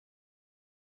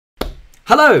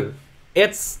Hello!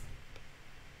 It's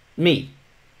me.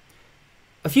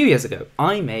 A few years ago,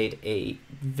 I made a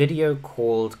video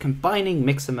called Combining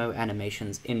Mixamo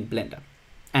Animations in Blender.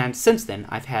 And since then,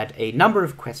 I've had a number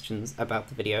of questions about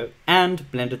the video,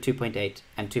 and Blender 2.8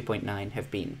 and 2.9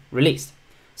 have been released.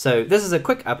 So this is a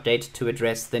quick update to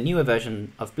address the newer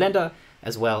version of Blender,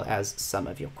 as well as some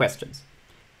of your questions.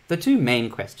 The two main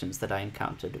questions that I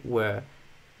encountered were: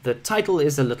 the title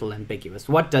is a little ambiguous.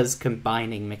 What does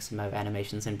combining Mixamo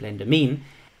animations in Blender mean?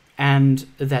 And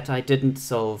that I didn't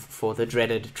solve for the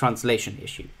dreaded translation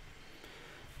issue.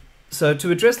 So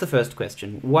to address the first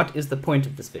question, what is the point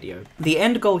of this video? The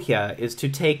end goal here is to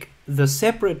take the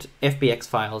separate FBX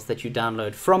files that you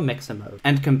download from Mixamo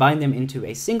and combine them into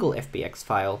a single FBX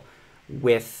file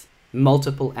with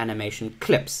multiple animation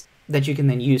clips that you can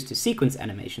then use to sequence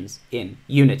animations in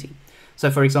Unity. So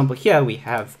for example, here we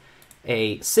have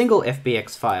a single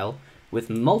FBX file with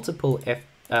multiple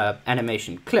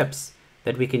animation clips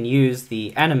that we can use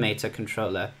the animator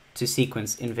controller to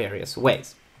sequence in various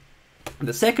ways.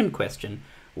 The second question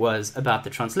was about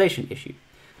the translation issue.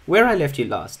 Where I left you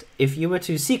last, if you were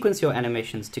to sequence your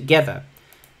animations together,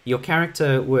 your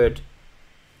character would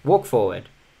walk forward,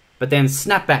 but then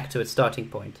snap back to its starting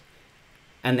point,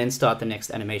 and then start the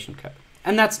next animation clip.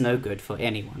 And that's no good for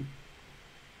anyone.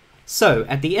 So,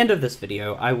 at the end of this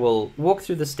video, I will walk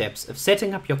through the steps of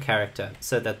setting up your character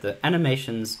so that the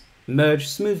animations merge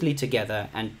smoothly together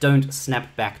and don't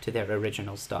snap back to their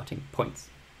original starting points.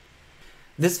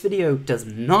 This video does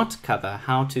not cover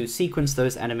how to sequence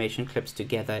those animation clips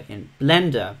together in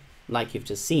Blender, like you've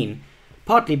just seen,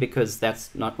 partly because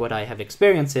that's not what I have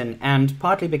experience in, and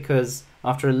partly because,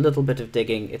 after a little bit of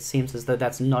digging, it seems as though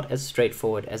that's not as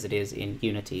straightforward as it is in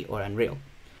Unity or Unreal.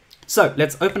 So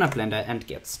let's open up Blender and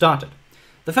get started.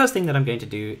 The first thing that I'm going to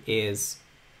do is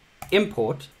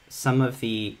import some of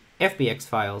the FBX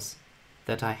files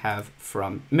that I have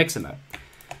from Mixamo.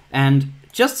 And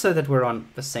just so that we're on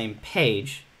the same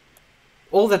page,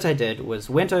 all that I did was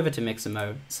went over to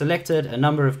Mixamo, selected a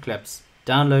number of clips,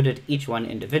 downloaded each one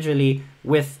individually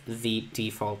with the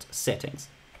default settings.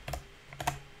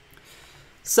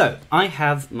 So I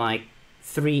have my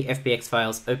 3 FBX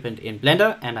files opened in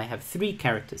Blender, and I have 3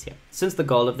 characters here. Since the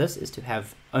goal of this is to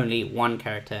have only one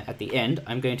character at the end,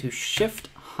 I'm going to shift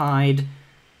hide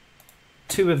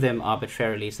 2 of them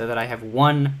arbitrarily so that I have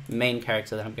one main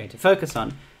character that I'm going to focus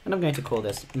on, and I'm going to call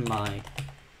this my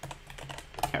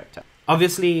character.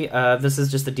 Obviously, this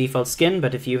is just the default skin,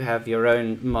 but if you have your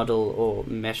own model or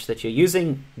mesh that you're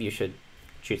using, you should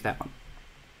choose that one.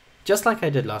 Just like I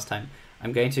did last time,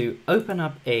 I'm going to open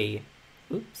up a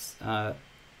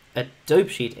dope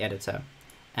sheet editor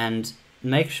and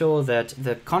make sure that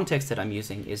the context that I'm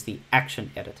using is the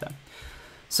action editor.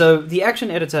 So the action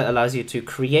editor allows you to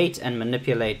create and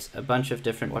manipulate a bunch of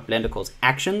different, what Blender calls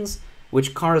actions,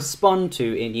 which correspond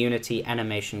to, in Unity,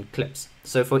 animation clips.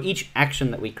 So for each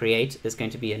action that we create, there's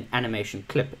going to be an animation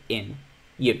clip in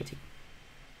Unity.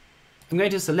 I'm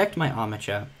going to select my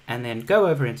armature and then go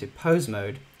over into pose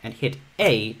mode and hit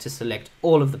A to select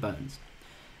all of the bones.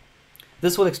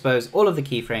 This will expose all of the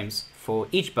keyframes for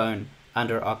each bone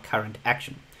under our current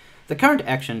action. The current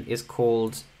action is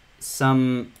called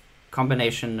some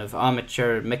combination of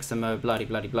armature, Mixamo,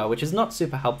 blah-de-blah-de-blah, which is not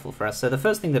super helpful for us. So the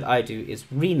first thing that I do is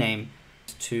rename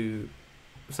to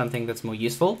something that's more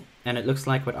useful, and it looks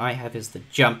like what I have is the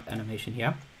jump animation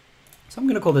here. So I'm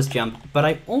going to call this jump, but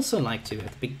I also like to,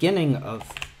 at the beginning of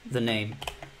the name,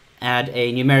 add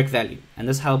a numeric value, and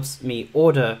this helps me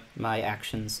order my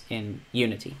actions in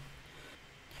Unity.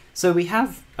 So we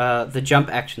have the jump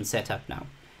action set up now,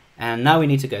 and now we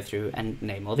need to go through and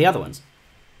name all the other ones.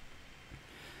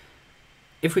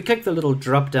 If we click the little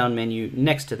drop-down menu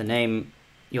next to the name,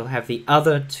 you'll have the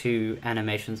other 2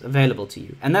 animations available to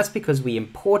you, and that's because we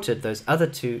imported those other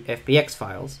 2 FBX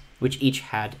files, which each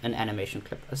had an animation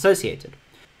clip associated.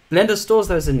 Blender stores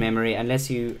those in memory and lets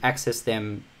you access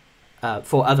them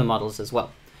for other models as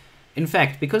well. In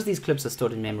fact, because these clips are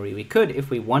stored in memory, we could, if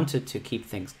we wanted to keep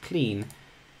things clean,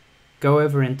 go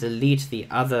over and delete the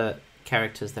other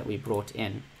characters that we brought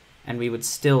in, and we would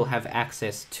still have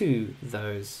access to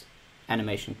those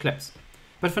animation clips.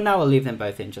 But for now, I'll leave them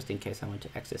both in just in case I want to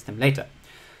access them later.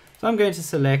 So I'm going to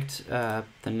select the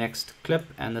next clip,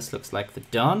 and this looks like the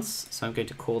dance. So I'm going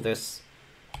to call this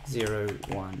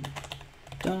 01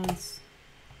 dance.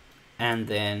 And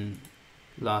then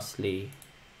lastly,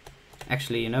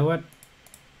 actually, you know what?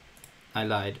 I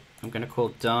lied. I'm going to call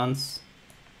dance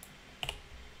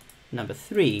number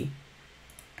 3,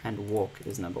 and walk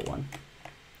is number 1.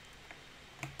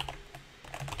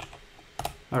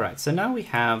 Alright, so now we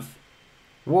have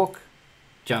walk,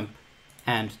 jump,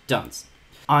 and dance.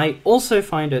 I also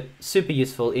find it super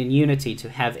useful in Unity to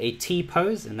have a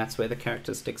T-pose, and that's where the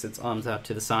character sticks its arms out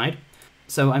to the side.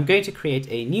 So I'm going to create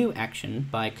a new action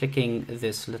by clicking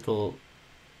this little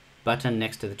button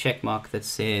next to the check mark that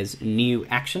says New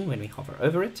Action when we hover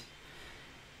over it.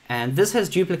 And this has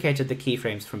duplicated the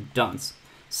keyframes from dance.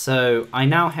 So I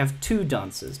now have two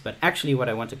dances, but actually what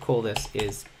I want to call this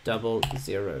is 00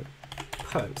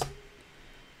 pose.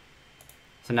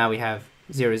 So now we have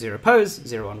 00 pose,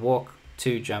 0 on walk,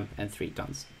 2 jump, and 3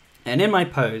 dance. And in my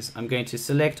pose, I'm going to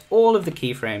select all of the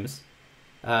keyframes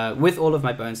with all of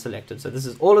my bones selected. So this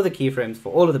is all of the keyframes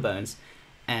for all of the bones,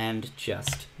 and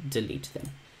just delete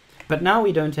them. But now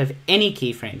we don't have any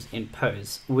keyframes in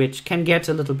pose, which can get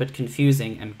a little bit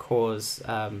confusing and cause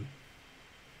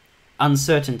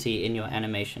uncertainty in your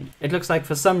animation. It looks like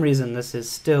for some reason this is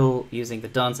still using the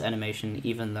dance animation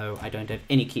even though I don't have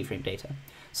any keyframe data.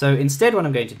 So instead what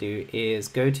I'm going to do is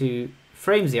go to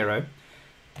frame 0,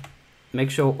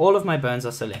 make sure all of my bones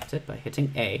are selected by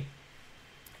hitting A,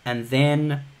 and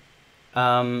then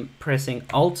pressing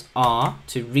Alt-R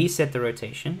to reset the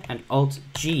rotation and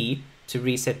Alt-G to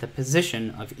reset the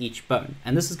position of each bone.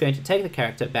 And this is going to take the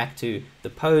character back to the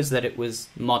pose that it was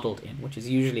modeled in, which is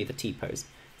usually the T-pose,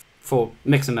 for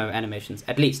Mixamo animations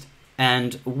at least.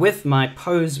 And with my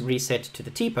pose reset to the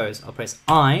T-pose, I'll press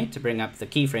I to bring up the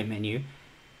keyframe menu,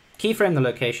 keyframe the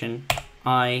location,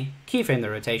 I keyframe the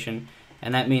rotation,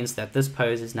 and that means that this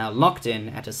pose is now locked in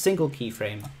at a single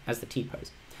keyframe as the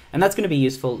T-pose. And that's going to be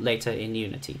useful later in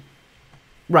Unity.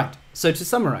 Right, so to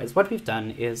summarize, what we've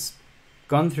done is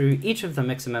gone through each of the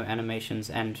Mixamo animations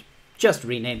and just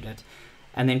renamed it,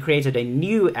 and then created a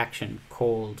new action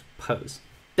called pose.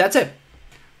 That's it.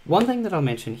 One thing that I'll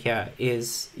mention here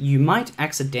is you might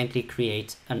accidentally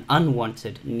create an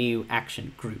unwanted new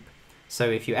action group. So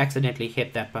if you accidentally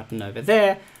hit that button over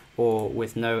there, or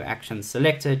with no action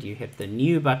selected, you hit the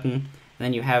new button, and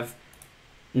then you have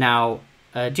now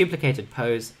a duplicated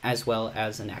pose as well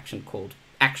as an action called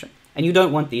action. And you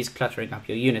don't want these cluttering up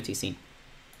your Unity scene.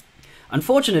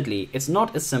 Unfortunately, it's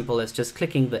not as simple as just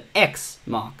clicking the X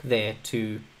mark there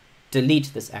to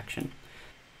delete this action.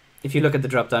 If you look at the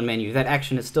drop-down menu, that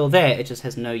action is still there, it just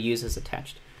has no users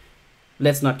attached.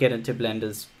 Let's not get into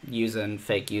Blender's user and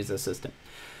fake user system.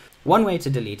 One way to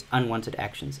delete unwanted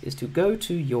actions is to go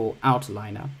to your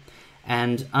outliner,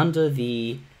 and under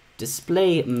the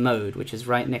display mode, which is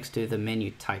right next to the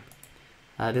menu type,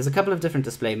 there's a couple of different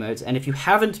display modes, and if you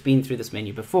haven't been through this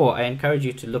menu before, I encourage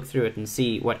you to look through it and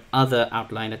see what other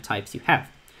outliner types you have.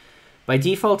 By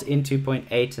default in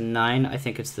 2.8 and 9, I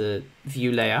think it's the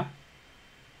view layer.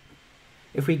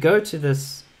 If we go to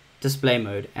this display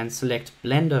mode and select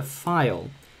Blender File,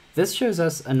 this shows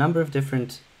us a number of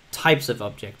different types of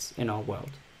objects in our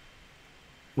world.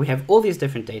 We have all these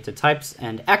different data types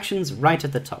and actions right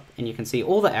at the top, and you can see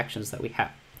all the actions that we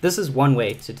have. This is one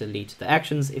way to delete the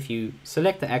actions. If you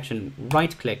select the action,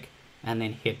 right-click, and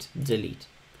then hit delete.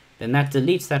 Then that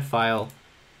deletes that file,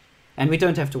 and we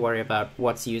don't have to worry about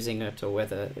what's using it or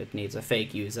whether it needs a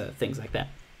fake user, things like that.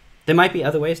 There might be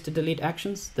other ways to delete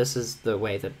actions. This is the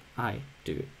way that I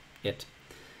do it.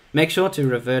 Make sure to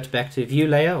revert back to view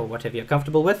layer or whatever you're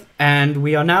comfortable with, and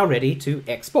we are now ready to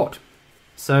export.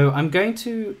 So I'm going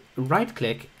to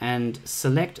right-click and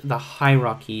select the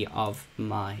hierarchy of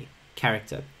my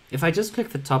character. If I just click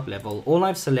the top level, all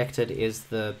I've selected is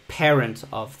the parent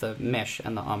of the mesh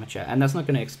and the armature, and that's not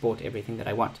going to export everything that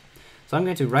I want. So I'm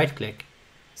going to right-click,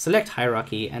 select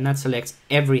hierarchy, and that selects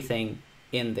everything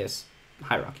in this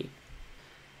hierarchy.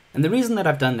 And the reason that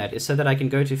I've done that is so that I can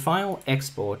go to File,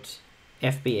 Export,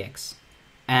 FBX,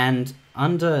 and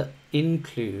under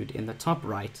Include in the top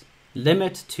right,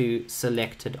 Limit to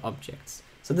Selected Objects.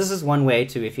 So this is one way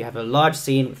to, if you have a large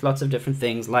scene with lots of different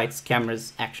things, lights,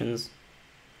 cameras, actions,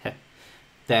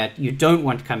 that you don't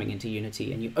want coming into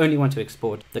Unity and you only want to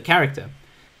export the character,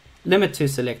 limit to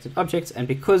selected objects, and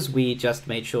because we just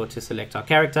made sure to select our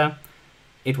character,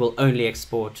 it will only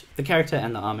export the character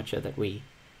and the armature that we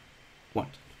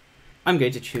want. I'm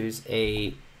going to choose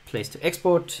a place to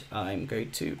export. I'm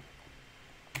going to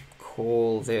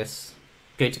call this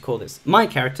my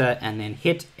character and then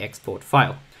hit export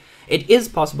file. It is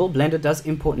possible, Blender does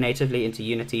import natively into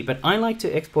Unity, but I like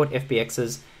to export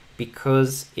FBXs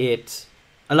because it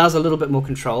allows a little bit more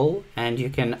control and you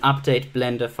can update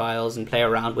Blender files and play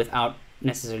around without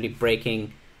necessarily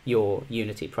breaking your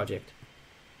Unity project.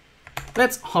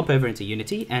 Let's hop over into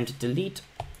Unity and delete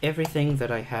everything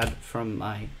that I had from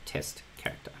my test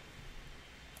character.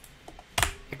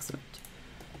 Excellent.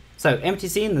 So empty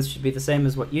scene, this should be the same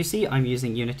as what you see. I'm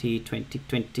using Unity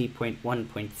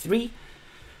 2020.1.3.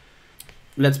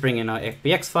 Let's bring in our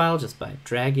FBX file just by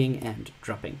dragging and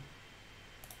dropping.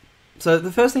 So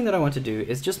the first thing that I want to do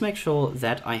is just make sure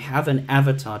that I have an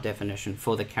avatar definition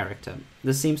for the character.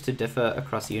 This seems to differ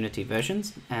across Unity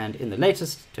versions, and in the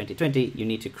latest 2020 you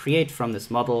need to create from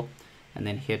this model and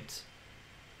then hit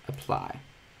apply.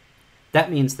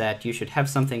 That means that you should have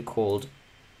something called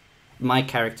my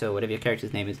character, whatever your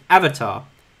character's name is, avatar,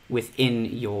 within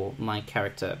your my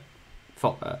character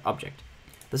object.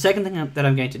 The second thing that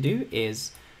I'm going to do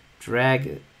is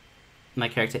drag my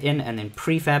character in and then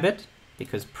prefab it,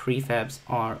 because prefabs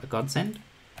are a godsend.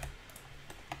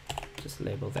 Just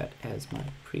label that as my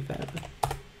prefab.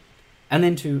 And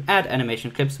then to add animation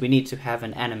clips, we need to have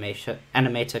an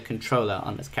animator controller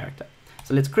on this character.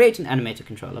 So let's create an animator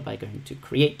controller by going to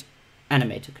create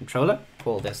animator controller,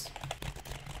 call this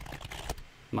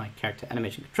my character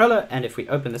animation controller, and if we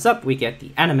open this up we get the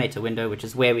animator window, which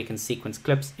is where we can sequence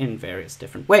clips in various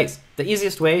different ways. The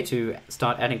easiest way to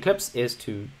start adding clips is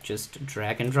to just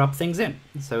drag and drop things in.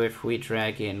 So if we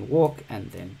drag in walk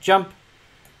and then jump,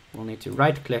 we'll need to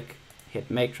right click, hit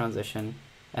make transition,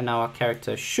 and now our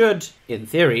character should, in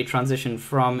theory, transition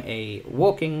from a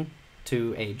walking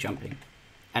to a jumping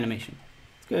animation.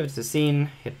 Let's go over to the scene,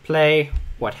 hit play.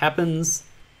 What happens?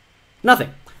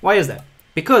 Nothing. Why is that?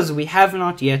 Because we have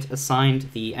not yet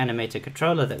assigned the animator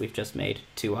controller that we've just made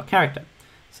to our character.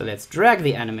 So let's drag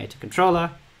the animator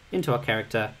controller into our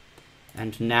character,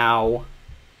 and now,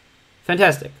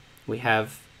 fantastic, we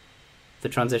have the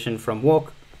transition from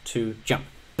walk to jump.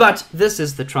 But this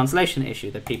is the translation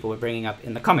issue that people were bringing up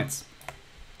in the comments.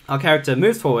 Our character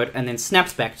moves forward and then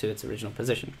snaps back to its original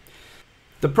position.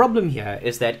 The problem here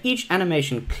is that each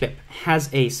animation clip has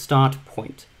a start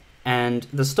point. And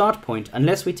the start point,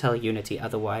 unless we tell Unity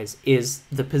otherwise, is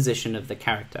the position of the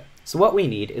character. So what we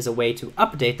need is a way to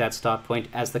update that start point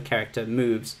as the character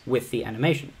moves with the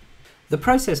animation. The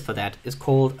process for that is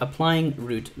called applying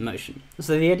root motion.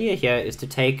 So the idea here is to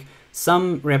take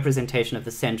some representation of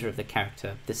the center of the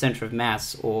character, the center of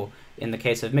mass, or in the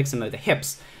case of Mixamo, the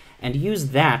hips, and use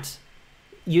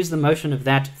the motion of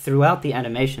that throughout the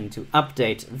animation to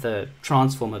update the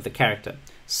transform of the character,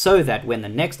 so that when the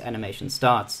next animation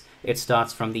starts, it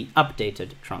starts from the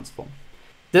updated transform.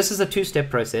 This is a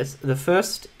two-step process. The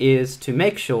first is to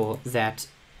make sure that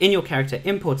in your character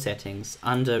import settings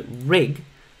under rig,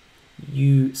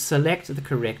 you select the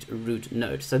correct root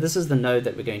node. So this is the node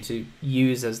that we're going to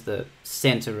use as the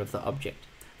center of the object.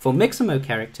 For Mixamo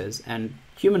characters and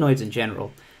humanoids in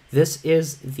general, this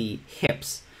is the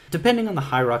hips. Depending on the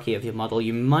hierarchy of your model,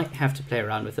 you might have to play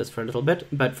around with this for a little bit,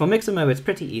 but for Mixamo it's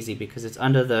pretty easy because it's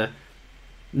under the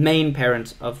main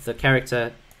parent of the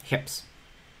character, hips.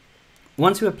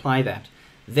 Once you apply that,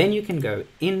 then you can go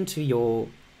into your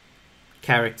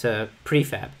character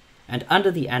prefab and under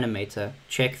the animator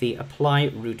check the apply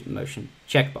root motion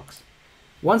checkbox.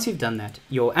 Once you've done that,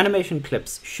 your animation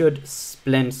clips should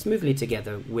blend smoothly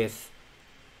together with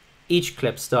each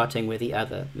clip starting where the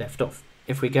other left off.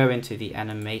 If we go into the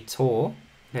animator,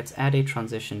 let's add a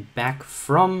transition back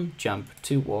from jump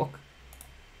to walk,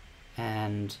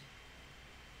 and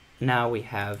now we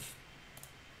have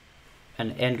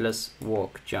an endless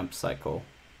walk jump cycle.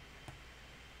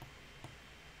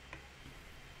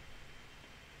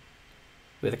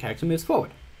 Where the character moves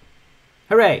forward.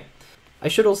 Hooray! I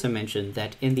should also mention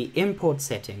that in the import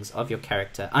settings of your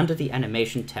character, under the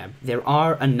animation tab, there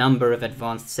are a number of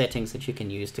advanced settings that you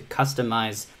can use to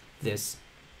customize this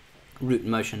root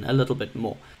motion a little bit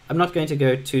more. I'm not going to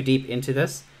go too deep into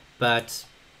this, but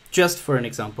just for an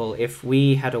example, if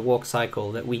we had a walk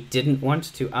cycle that we didn't want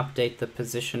to update the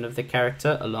position of the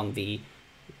character along the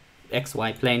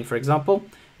XY plane, for example,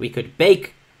 we could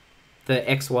bake the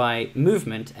XY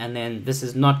movement, and then this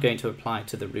is not going to apply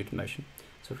to the root motion.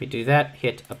 So if we do that,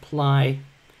 hit apply,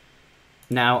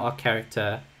 now our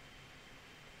character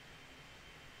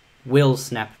will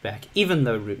snap back even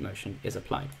though root motion is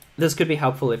applied. This could be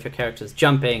helpful if your character is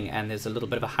jumping and there's a little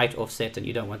bit of a height offset and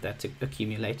you don't want that to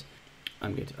accumulate.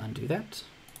 I'm going to undo that.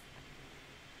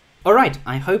 Alright,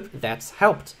 I hope that's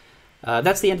helped.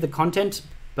 That's the end of the content,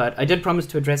 but I did promise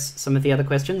to address some of the other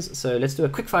questions, so let's do a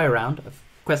quickfire round of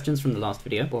questions from the last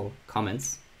video, or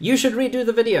comments. You should redo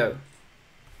the video!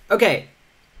 Okay,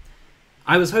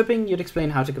 I was hoping you'd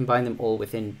explain how to combine them all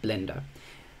within Blender.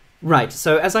 Right,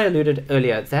 so as I alluded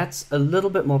earlier, that's a little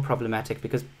bit more problematic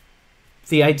because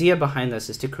the idea behind this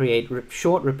is to create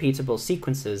short, repeatable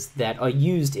sequences that are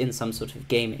used in some sort of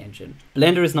game engine.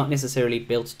 Blender is not necessarily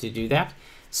built to do that,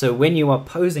 so when you are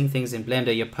posing things in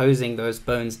Blender, you're posing those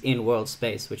bones in world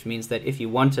space, which means that if you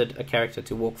wanted a character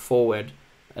to walk forward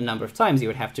a number of times, you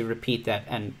would have to repeat that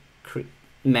and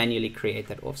manually create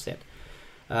that offset.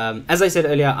 As I said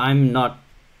earlier, I'm not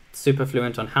super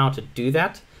fluent on how to do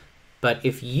that, But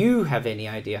if you have any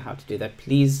idea how to do that,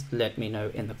 please let me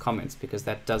know in the comments, because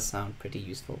that does sound pretty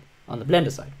useful on the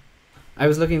Blender side. I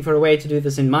was looking for a way to do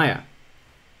this in Maya.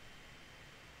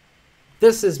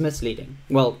 This is misleading.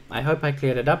 Well, I hope I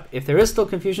cleared it up. If there is still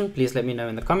confusion, please let me know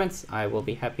in the comments. I will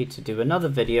be happy to do another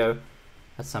video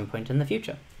at some point in the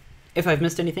future. If I've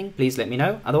missed anything, please let me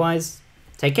know. Otherwise,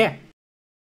 take care.